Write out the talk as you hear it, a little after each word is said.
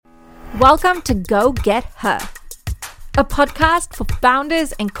Welcome to Go Get Her, a podcast for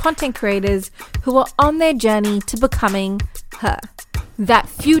founders and content creators who are on their journey to becoming her. That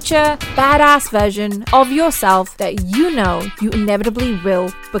future, badass version of yourself that you know you inevitably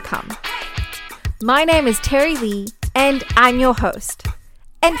will become. My name is Terry Lee, and I'm your host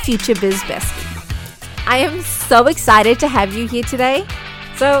and future biz bestie. I am so excited to have you here today,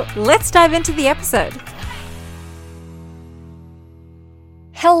 so let's dive into the episode.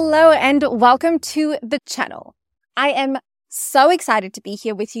 Hello and welcome to the channel. I am so excited to be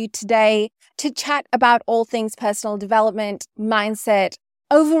here with you today to chat about all things personal development, mindset,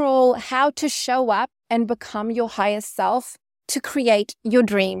 overall how to show up and become your highest self to create your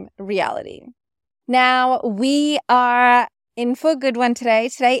dream reality. Now, we are in for a good one today.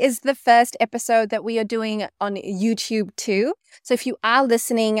 Today is the first episode that we are doing on YouTube too. So if you are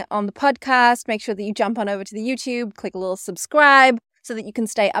listening on the podcast, make sure that you jump on over to the YouTube, click a little subscribe, so that you can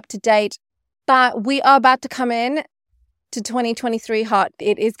stay up to date. But we are about to come in to 2023 hot.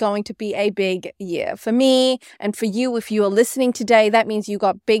 It is going to be a big year for me and for you. If you are listening today, that means you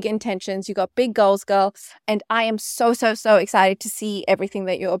got big intentions, you got big goals, girl. And I am so excited to see everything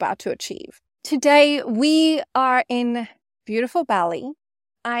that you're about to achieve. Today, we are in beautiful Bali.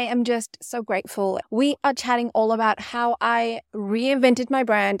 I am just so grateful. We are chatting all about how I reinvented my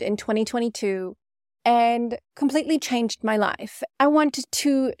brand in 2022 and completely changed my life. I wanted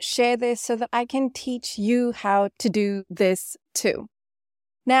to share this so that I can teach you how to do this too.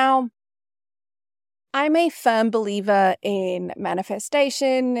 Now, I'm a firm believer in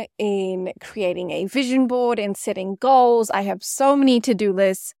manifestation, in creating a vision board, in setting goals. I have so many to-do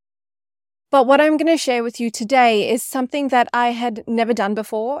lists. But what I'm going to share with you today is something that I had never done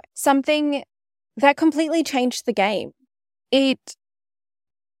before, something that completely changed the game. It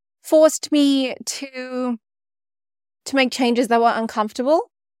forced me to make changes that were uncomfortable.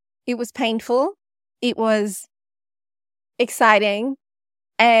 It was painful. It was exciting.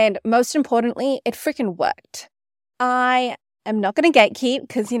 And most importantly, it freaking worked. I am not going to gatekeep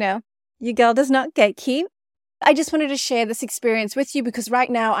because, your girl does not gatekeep. I just wanted to share this experience with you because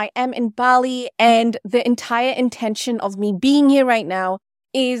right now I am in Bali and the entire intention of me being here right now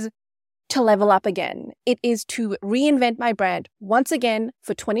is to level up again. It is to reinvent my brand once again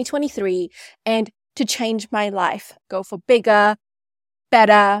for 2023 and to change my life, go for bigger,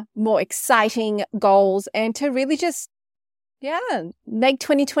 better, more exciting goals and to really just, make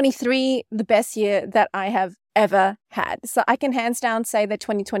 2023 the best year that I have ever had. So I can hands down say that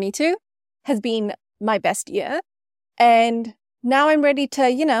 2022 has been my best year. And now I'm ready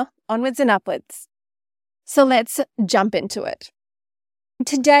to, onwards and upwards. So let's jump into it.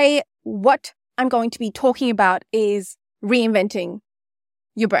 Today, what I'm going to be talking about is reinventing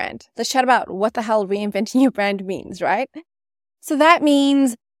your brand. Let's chat about what the hell reinventing your brand means, right? So that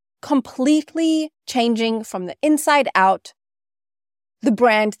means completely changing from the inside out the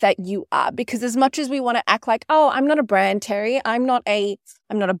brand that you are. Because as much as we want to act like, oh, I'm not a brand, Terry. I'm not a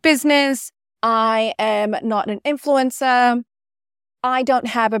business. I am not an influencer. I don't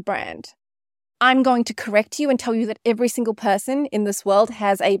have a brand. I'm going to correct you and tell you that every single person in this world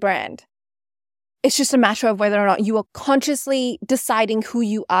has a brand. It's just a matter of whether or not you are consciously deciding who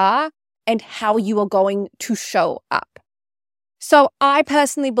you are and how you are going to show up. So I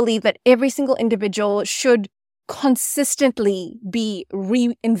personally believe that every single individual should consistently be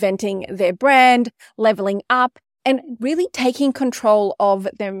reinventing their brand, leveling up, and really taking control of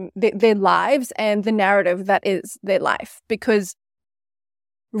their lives and the narrative that is their life. Because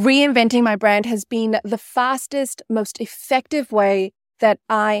reinventing my brand has been the fastest, most effective way that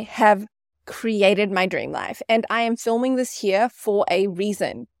I have created my dream life. And I am filming this here for a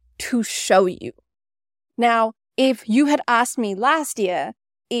reason, to show you. Now, if you had asked me last year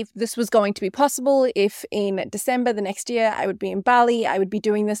if this was going to be possible, if in December the next year I would be in Bali, I would be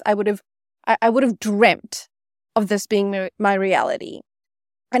doing this, I would have dreamt of this being my reality.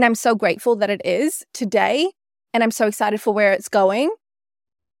 And I'm so grateful that it is today. And I'm so excited for where it's going.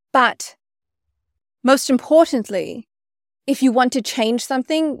 But most importantly, if you want to change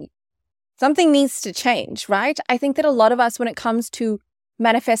something needs to change, right? I think that a lot of us, when it comes to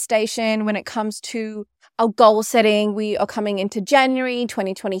manifestation, when it comes to our goal setting, we are coming into January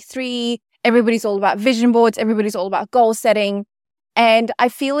 2023. Everybody's all about vision boards. Everybody's all about goal setting. And I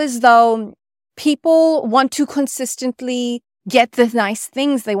feel as though people want to consistently get the nice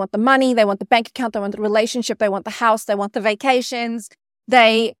things. They want the money. They want the bank account. They want the relationship. They want the house. They want the vacations.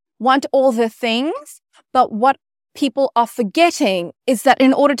 They want all the things. But what people are forgetting is that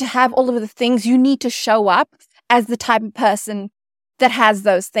in order to have all of the things, you need to show up as the type of person that has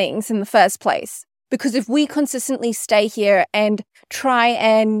those things in the first place. Because if we consistently stay here and try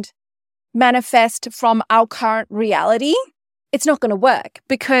and manifest from our current reality, it's not going to work,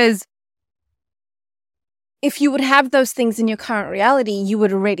 because if you would have those things in your current reality, you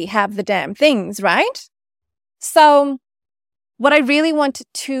would already have the damn things, right? So what I really want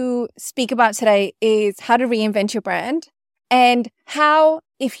to speak about today is how to reinvent your brand, and how,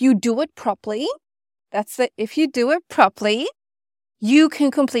 if you do it properly, if you do it properly, you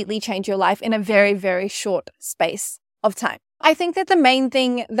can completely change your life in a very, very short space of time. I think that the main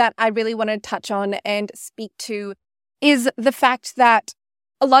thing that I really want to touch on and speak to is the fact that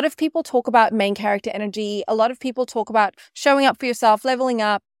a lot of people talk about main character energy. A lot of people talk about showing up for yourself, leveling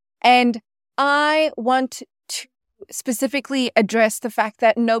up. And I want to specifically address the fact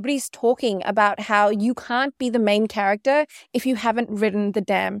that nobody's talking about how you can't be the main character if you haven't written the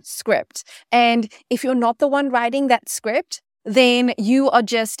damn script. And if you're not the one writing that script, then you are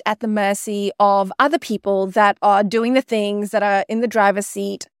just at the mercy of other people that are doing the things, that are in the driver's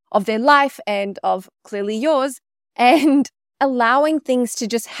seat of their life and of clearly yours, and allowing things to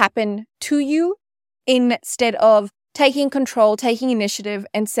just happen to you instead of taking control, taking initiative,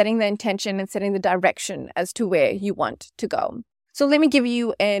 and setting the intention and setting the direction as to where you want to go. So let me give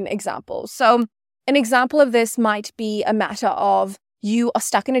you an example. So an example of this might be a matter of you are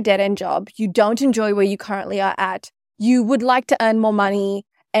stuck in a dead-end job. You don't enjoy where you currently are at. You would like to earn more money,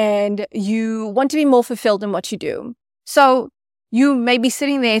 and you want to be more fulfilled in what you do. So you may be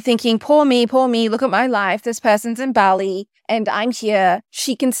sitting there thinking, poor me, look at my life. This person's in Bali and I'm here.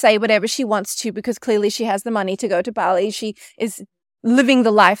 She can say whatever she wants to because clearly she has the money to go to Bali. She is living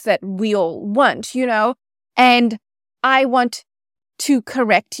the life that we all want, And I want to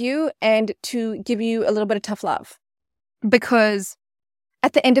correct you and to give you a little bit of tough love, because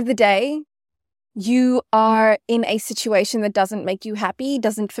at the end of the day, you are in a situation that doesn't make you happy,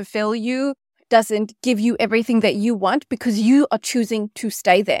 doesn't fulfill you, doesn't give you everything that you want, because you are choosing to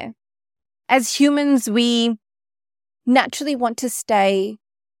stay there. As humans, we naturally want to stay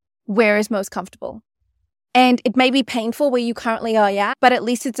where is most comfortable. And it may be painful where you currently are at, but at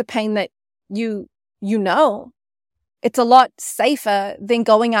least it's a pain that you know. It's a lot safer than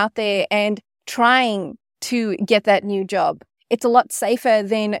going out there and trying to get that new job. It's a lot safer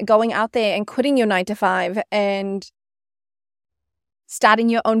than going out there and quitting your 9-to-5 and starting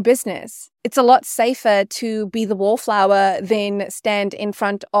your own business. It's a lot safer to be the wallflower than stand in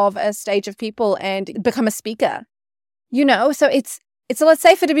front of a stage of people and become a speaker. So it's a lot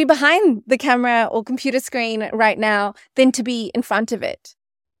safer to be behind the camera or computer screen right now than to be in front of it.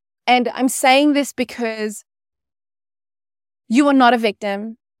 And I'm saying this because you are not a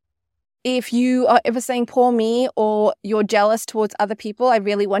victim. If you are ever saying poor me or you're jealous towards other people, I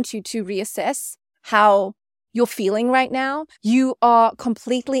really want you to reassess how you're feeling right now. You are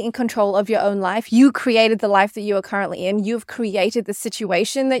completely in control of your own life. You created the life that you are currently in. You've created the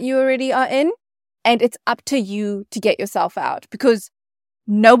situation that you already are in. And it's up to you to get yourself out, because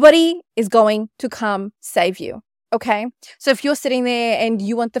nobody is going to come save you. Okay? So if you're sitting there and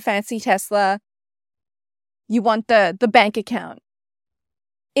you want the fancy Tesla, you want the bank account,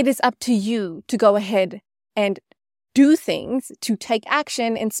 it is up to you to go ahead and do things, to take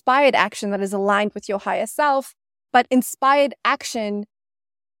action, inspired action that is aligned with your higher self, but inspired action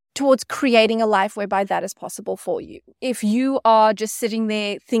towards creating a life whereby that is possible for you. If you are just sitting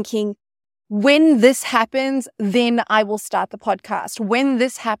there thinking, when this happens, then I will start the podcast. When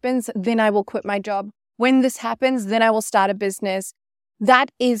this happens, then I will quit my job. When this happens, then I will start a business.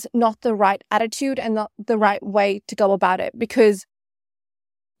 That is not the right attitude and not the right way to go about it, because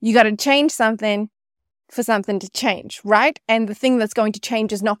you got to change something for something to change, right? And the thing that's going to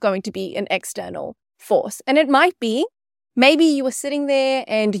change is not going to be an external force. And it might be, maybe you were sitting there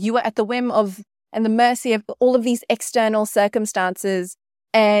and you were at the whim of and the mercy of all of these external circumstances,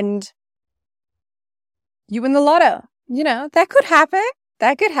 and you win the lotto. That could happen.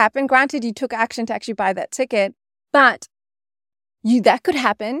 That could happen. Granted, you took action to actually buy that ticket, but that could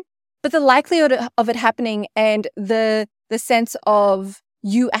happen. But the likelihood of it happening and the sense of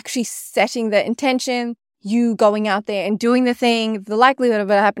you actually setting the intention, you going out there and doing the thing, the likelihood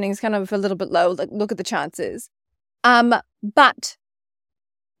of it happening is kind of a little bit low. Look at the chances. But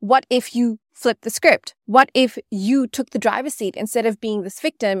what if you flip the script? What if you took the driver's seat instead of being this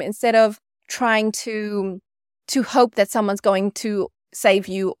victim, instead of trying to hope that someone's going to save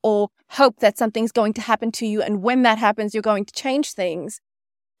you or hope that something's going to happen to you, and when that happens, you're going to change things?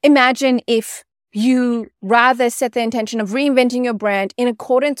 Imagine if you rather set the intention of reinventing your brand in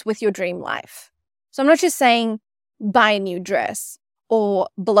accordance with your dream life. So I'm not just saying buy a new dress or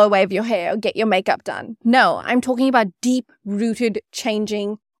blow wave your hair or get your makeup done. No, I'm talking about deep-rooted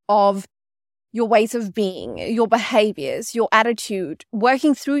changing of your ways of being, your behaviors, your attitude,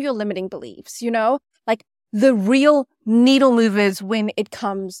 working through your limiting beliefs, like the real needle movers when it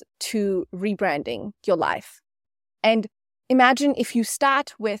comes to rebranding your life. And imagine if you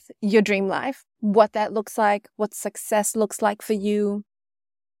start with your dream life, what that looks like, what success looks like for you.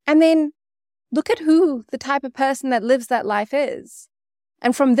 And then look at who the type of person that lives that life is.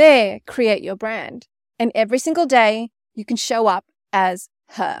 And from there, create your brand. And every single day, you can show up as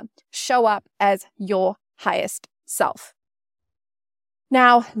her. Show up as your highest self.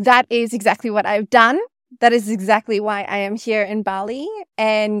 Now, that is exactly what I've done. That is exactly why I am here in Bali,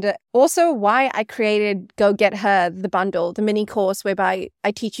 and also why I created Go Get Her, the bundle, the mini course whereby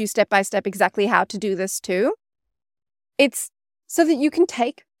I teach you step by step exactly how to do this too. It's so that you can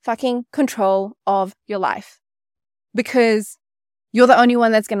take fucking control of your life, because you're the only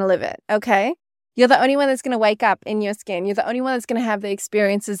one that's going to live it, okay? You're the only one that's going to wake up in your skin. You're the only one that's going to have the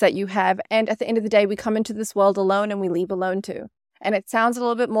experiences that you have. And at the end of the day, we come into this world alone and we leave alone too. And it sounds a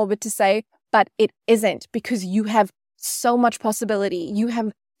little bit morbid to say, but it isn't, because you have so much possibility. You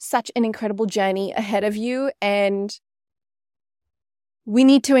have such an incredible journey ahead of you. And we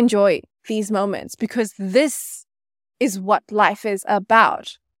need to enjoy these moments, because this is what life is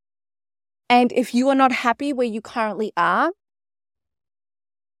about. And if you are not happy where you currently are,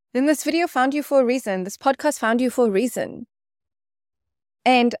 then this video found you for a reason. This podcast found you for a reason.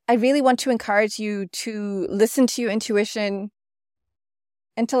 And I really want to encourage you to listen to your intuition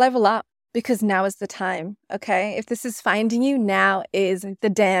and to level up, because now is the time, okay? If this is finding you, now is the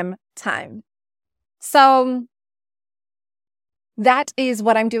damn time. So that is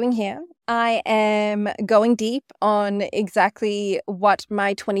what I'm doing here. I am going deep on exactly what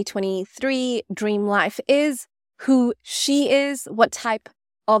my 2023 dream life is, who she is, what type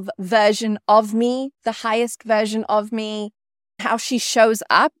of version of me, the highest version of me, how she shows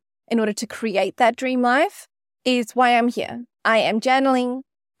up in order to create that dream life is why I'm here. I am journaling,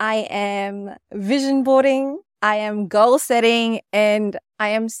 I am vision boarding, I am goal setting, and I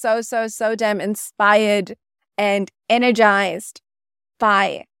am so damn inspired and energized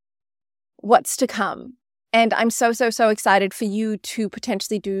by what's to come. And I'm so excited for you to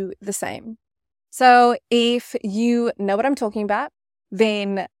potentially do the same. So if you know what I'm talking about,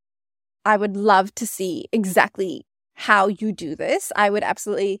 then I would love to see exactly how you do this. I would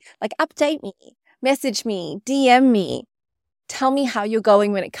absolutely update me, message me, DM me. Tell me how you're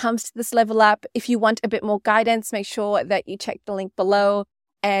going when it comes to this level up. If you want a bit more guidance, make sure that you check the link below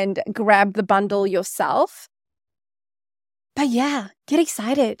and grab the bundle yourself. But yeah, get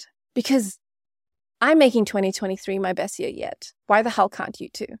excited, because I'm making 2023 my best year yet. Why the hell can't you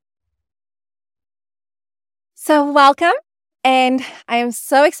too? So welcome. And I am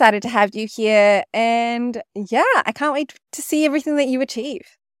so excited to have you here. And yeah, I can't wait to see everything that you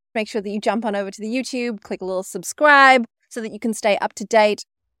achieve. Make sure that you jump on over to the YouTube, click a little subscribe so that you can stay up to date.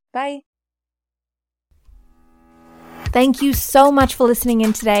 Bye. Thank you so much for listening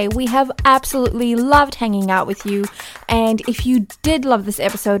in today. We have absolutely loved hanging out with you. And if you did love this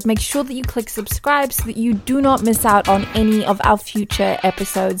episode, make sure that you click subscribe so that you do not miss out on any of our future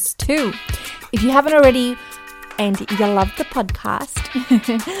episodes too. If you haven't already, and you love the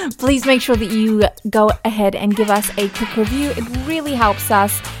podcast, please make sure that you go ahead and give us a quick review. It really helps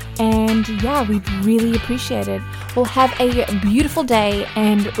us. And yeah, we'd really appreciate it. Well, have a beautiful day.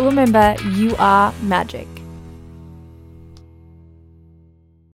 And remember, you are magic.